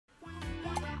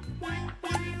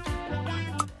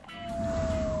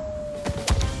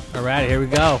Alright, here we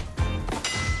go.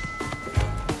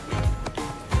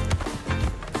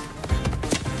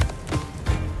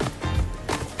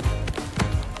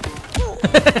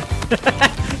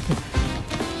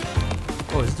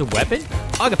 Oh, is this a weapon?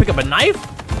 Oh, I can pick up a knife?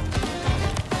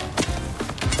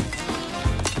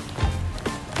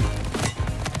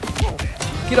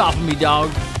 Get off of me,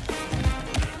 dog.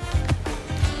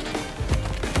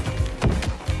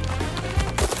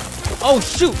 Oh,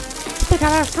 shoot! I think I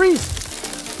have freeze.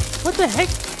 What the heck?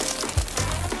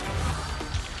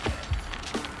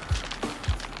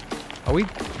 Are we?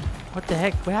 What the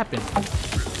heck? What happened?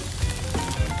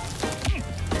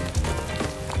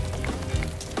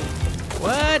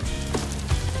 What?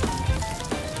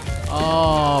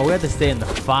 Oh, we have to stay in the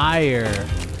fire.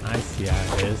 I see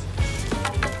how it is.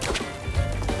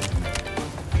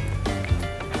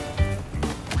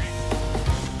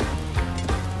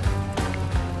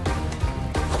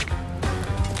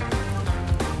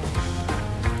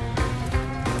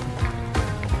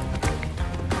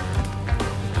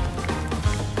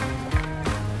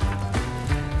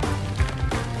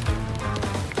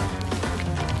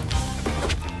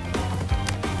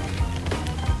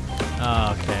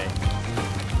 Okay.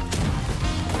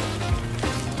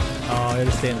 Oh, I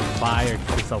gotta stay in the fire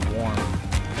because it's so warm.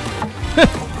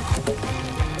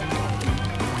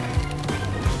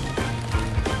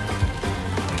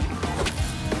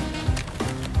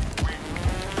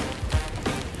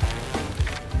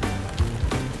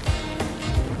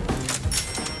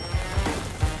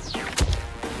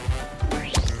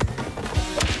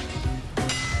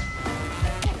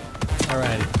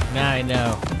 Alrighty, now I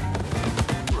know.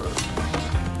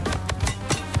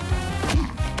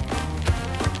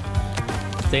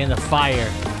 Stay in the fire.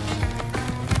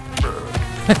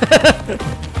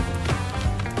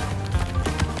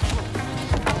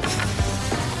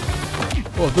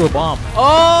 Oh, threw a bomb.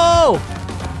 Oh!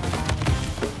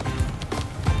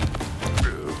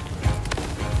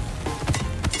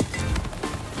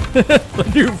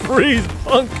 Let you freeze,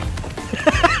 punk.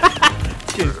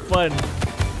 It's fun.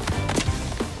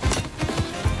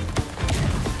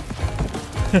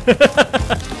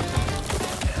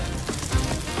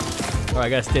 Alright, I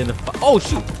gotta stay in the fire. Oh,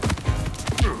 shoot!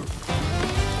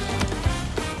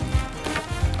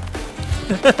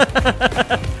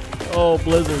 Oh,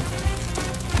 blizzard.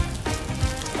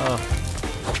 Oh.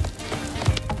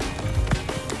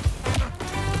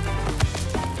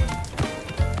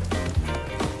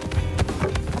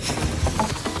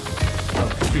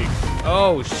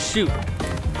 Oh, shoot.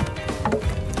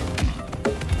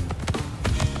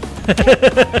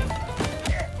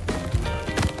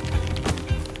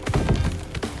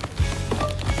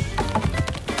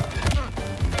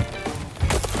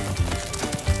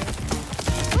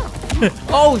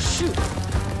 Oh, shoot.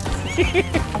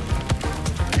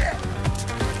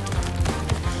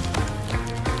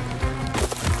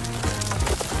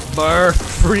 Burr,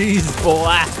 freeze,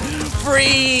 boy.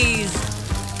 Freeze.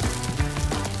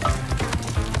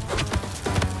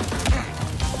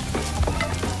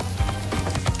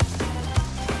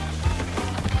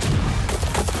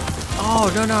 Oh,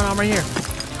 no, I'm right here.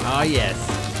 Oh, yes.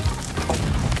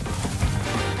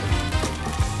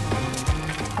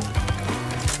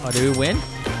 Oh, did we win?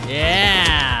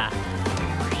 Yeah!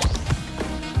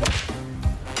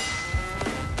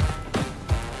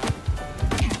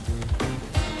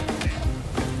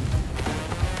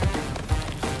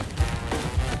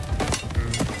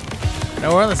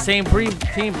 No, we're on the same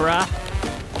team, brah.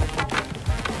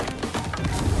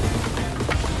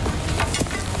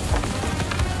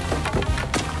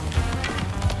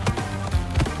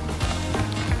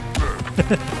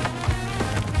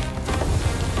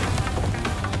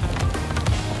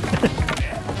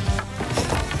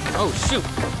 Oh, shoot.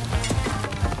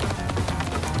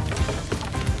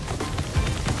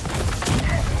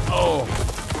 Oh.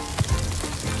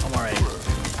 I'm all right.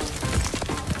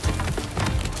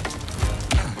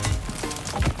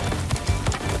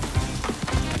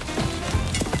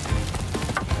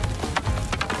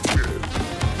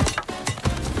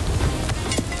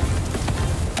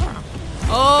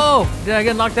 Oh, did I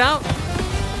get knocked out?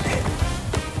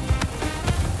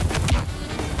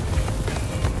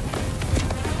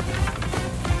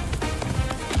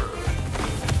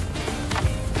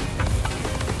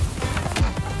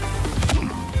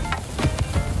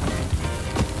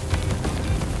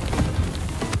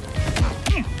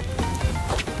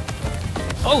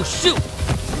 Oh, shoot!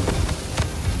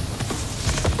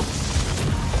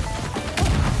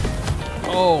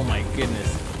 Oh, my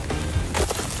goodness.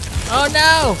 Oh,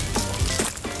 no!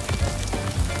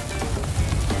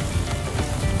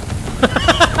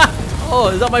 Oh,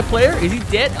 is that my player? Is he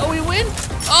dead? Oh, he win?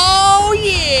 Oh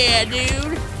yeah,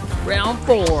 dude. Round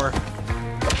 4.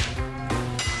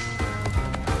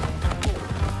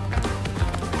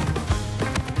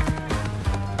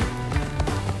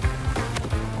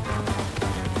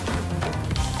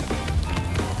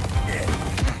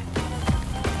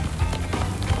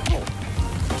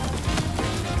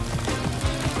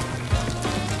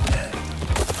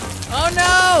 Oh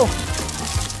no!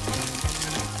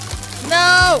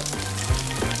 No!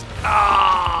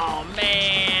 Oh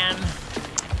man!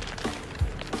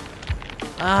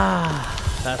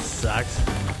 Ah, that sucks.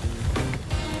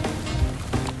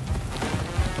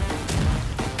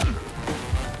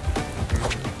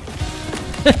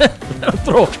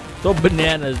 throw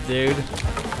bananas, dude.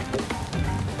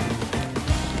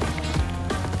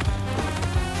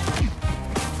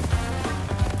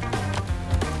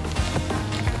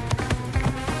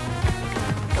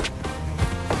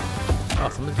 Oh,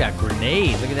 someone's got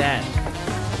grenades. Look at that.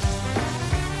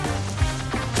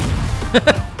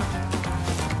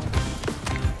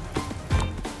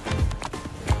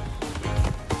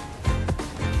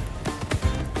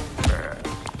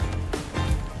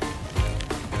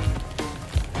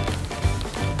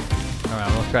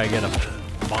 Alright, let's try to get a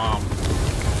bomb.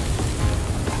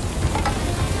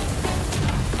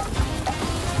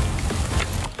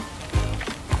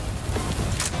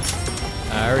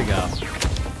 There we go.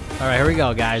 Alright, here we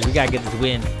go, guys. We gotta get this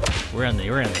win. We're in the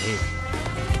heat.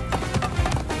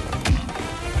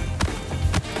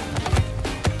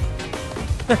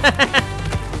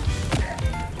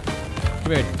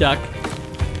 Come here, duck.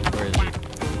 Where is he?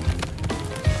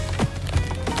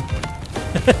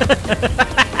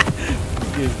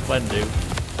 He's fun, dude.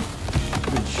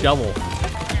 Good shovel.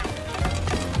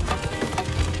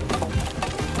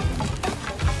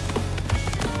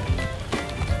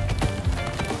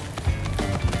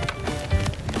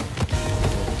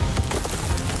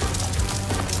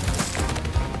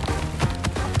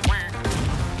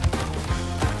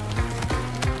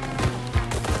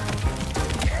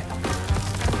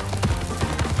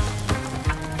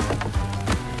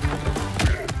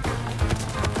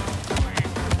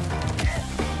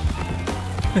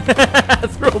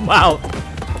 Throw him out.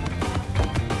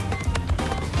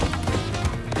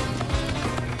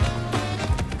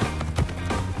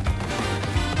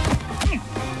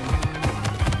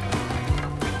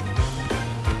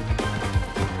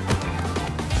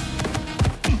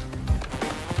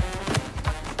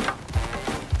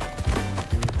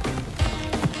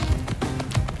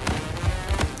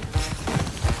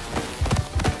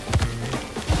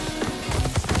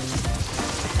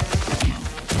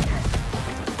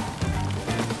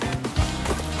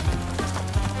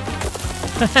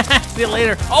 See you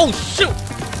later. Oh, shoot!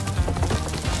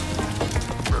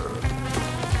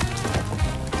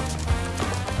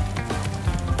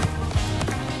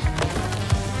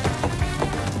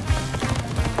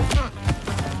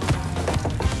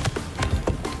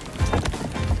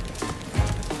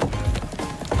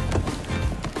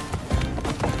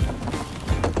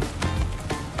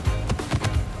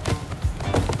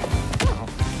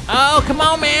 Oh, come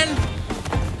on, man!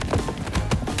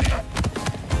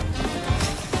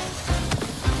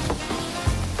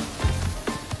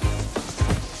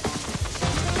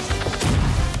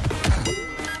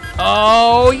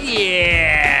 Oh,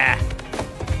 yeah!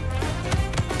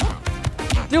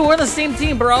 Dude, we're on the same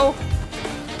team, bro.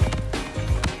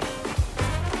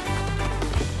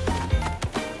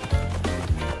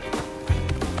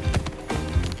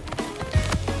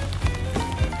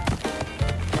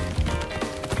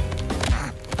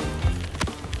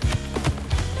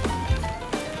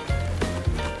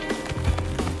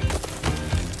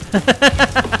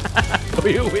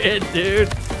 We win, dude.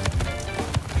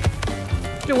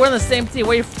 Dude, we're on the same team.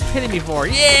 What are you hitting me for?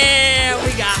 Yeah,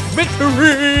 we got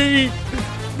victory!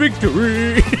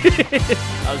 Victory!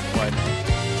 That was fun.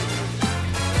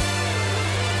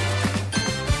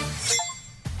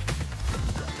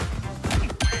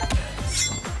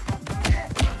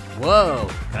 Whoa,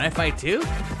 can I fight too?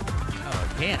 Oh,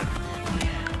 I can't.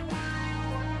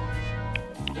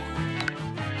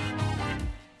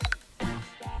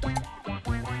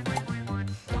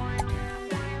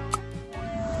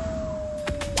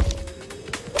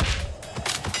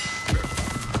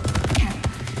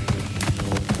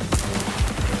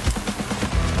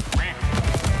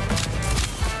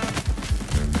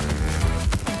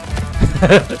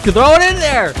 Throw it in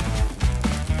there!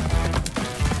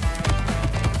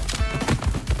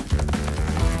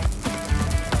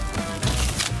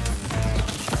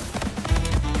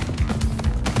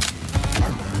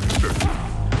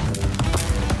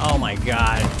 Oh my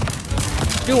god.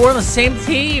 Dude, we're on the same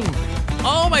team!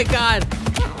 Oh my god!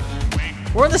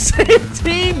 We're on the same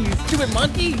team, you stupid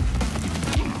monkey.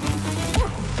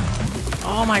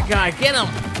 Oh my god, get him.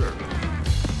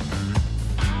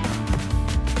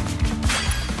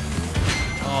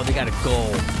 Oh, they got a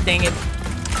goal. Dang it.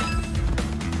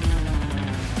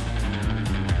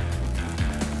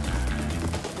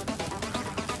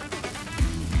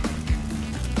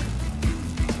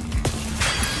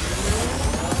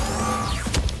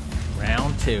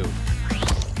 Round 2.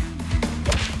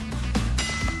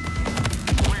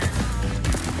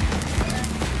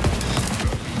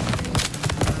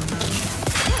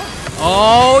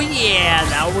 Oh yeah,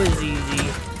 that was easy.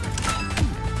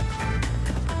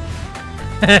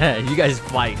 You guys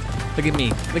fight. Look at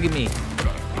me. Look at me.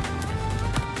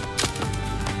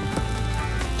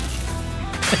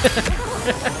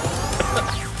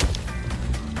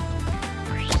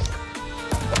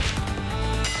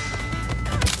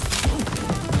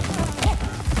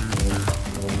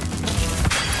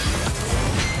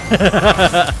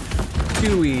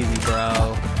 Too easy,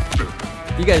 bro.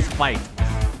 You guys fight.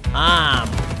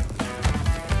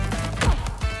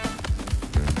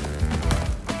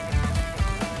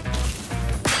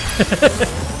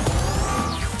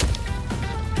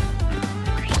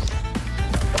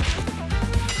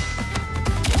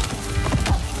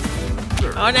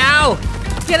 Oh no!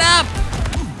 Get up!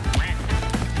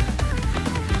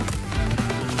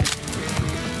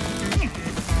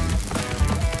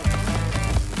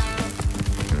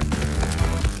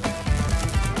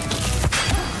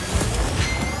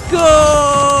 Go!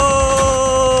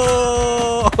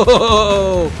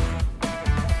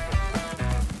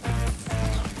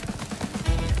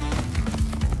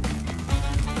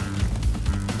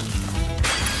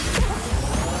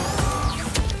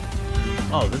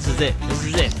 Oh, this is it. This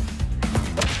is it.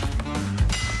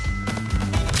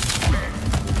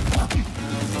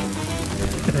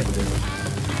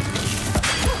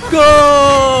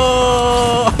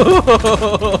 Go!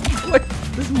 What?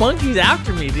 This monkey's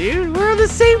after me, dude. We're on the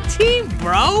same team,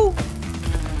 bro.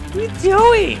 What are you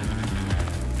doing?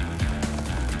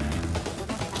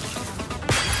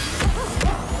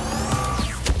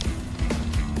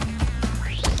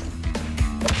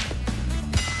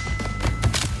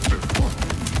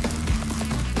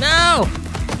 No!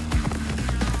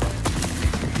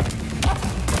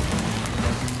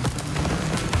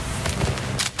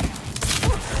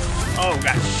 Oh,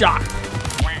 got shot.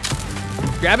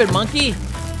 Grab it, monkey.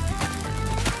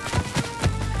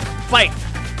 Fight.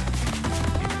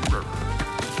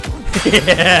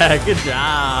 Yeah, good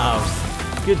job.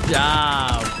 Good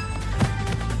job.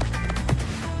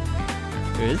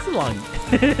 Dude, this is long.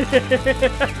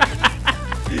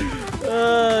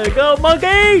 Go,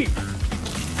 monkey!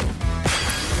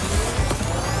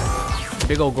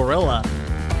 Big old gorilla.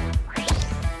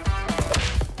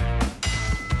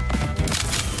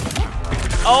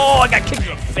 Oh, I got kicked in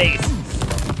the face.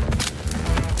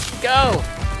 Go.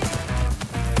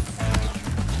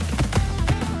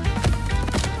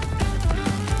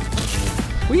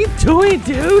 What are you doing,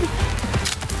 dude?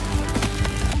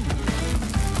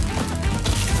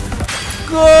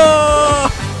 Go!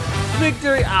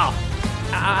 Victory! Ow!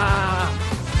 Ah!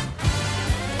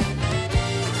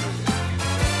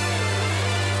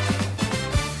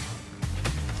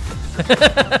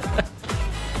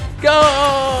 Go!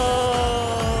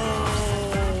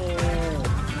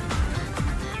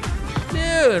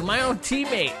 Dude, my own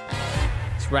teammate.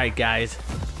 That's right, guys.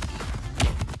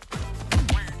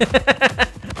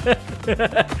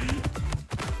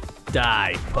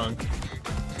 Die, punk.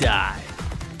 Die.